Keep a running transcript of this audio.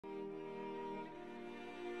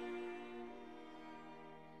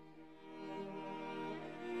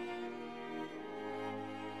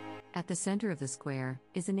At the center of the square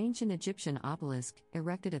is an ancient Egyptian obelisk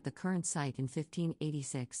erected at the current site in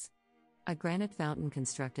 1586. A granite fountain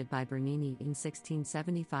constructed by Bernini in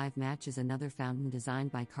 1675 matches another fountain designed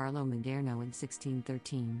by Carlo Maderno in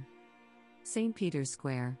 1613. St. Peter's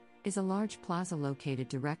Square is a large plaza located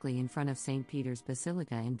directly in front of St. Peter's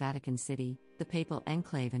Basilica in Vatican City, the papal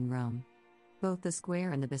enclave in Rome. Both the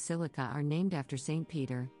square and the basilica are named after St.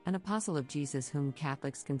 Peter, an apostle of Jesus whom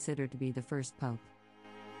Catholics consider to be the first pope.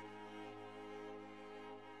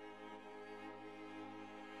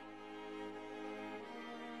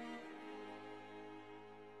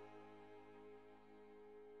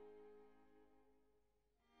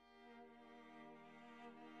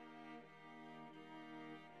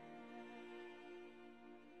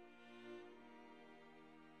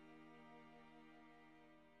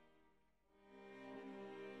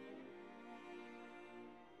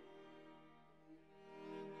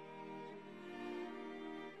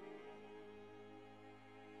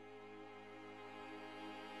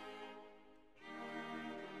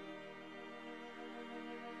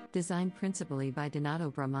 Designed principally by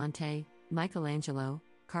Donato Bramante, Michelangelo,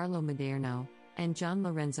 Carlo Maderno, and Gian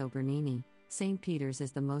Lorenzo Bernini, St. Peter's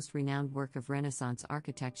is the most renowned work of Renaissance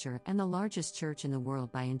architecture and the largest church in the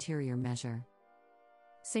world by interior measure.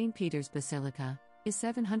 St. Peter's Basilica is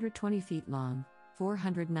 720 feet long,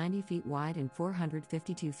 490 feet wide and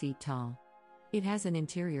 452 feet tall. It has an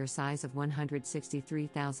interior size of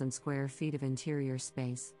 163,000 square feet of interior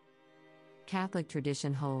space. Catholic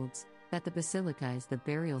tradition holds that the basilica is the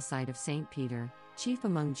burial site of St. Peter, chief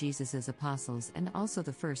among Jesus' apostles and also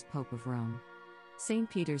the first pope of Rome. St.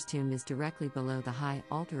 Peter's tomb is directly below the high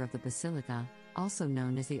altar of the basilica, also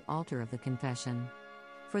known as the altar of the confession.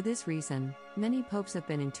 For this reason, many popes have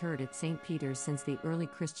been interred at St. Peter's since the early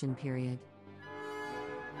Christian period.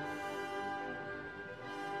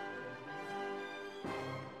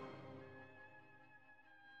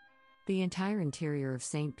 The entire interior of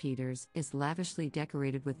St. Peter's is lavishly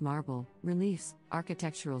decorated with marble, reliefs,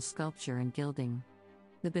 architectural sculpture and gilding.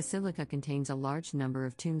 The basilica contains a large number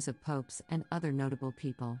of tombs of popes and other notable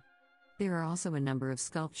people. There are also a number of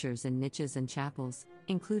sculptures in niches and chapels,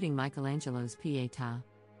 including Michelangelo's Pietà.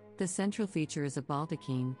 The central feature is a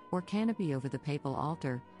baldachin, or canopy over the papal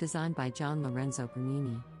altar, designed by Gian Lorenzo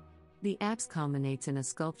Bernini. The apse culminates in a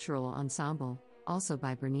sculptural ensemble, also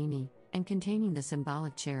by Bernini, and containing the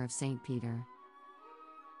symbolic chair of St. Peter.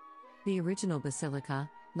 The original basilica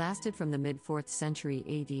lasted from the mid-4th century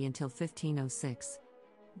AD until 1506.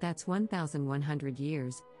 That's 1,100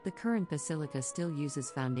 years. The current basilica still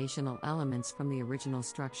uses foundational elements from the original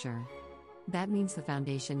structure. That means the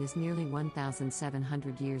foundation is nearly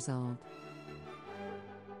 1,700 years old.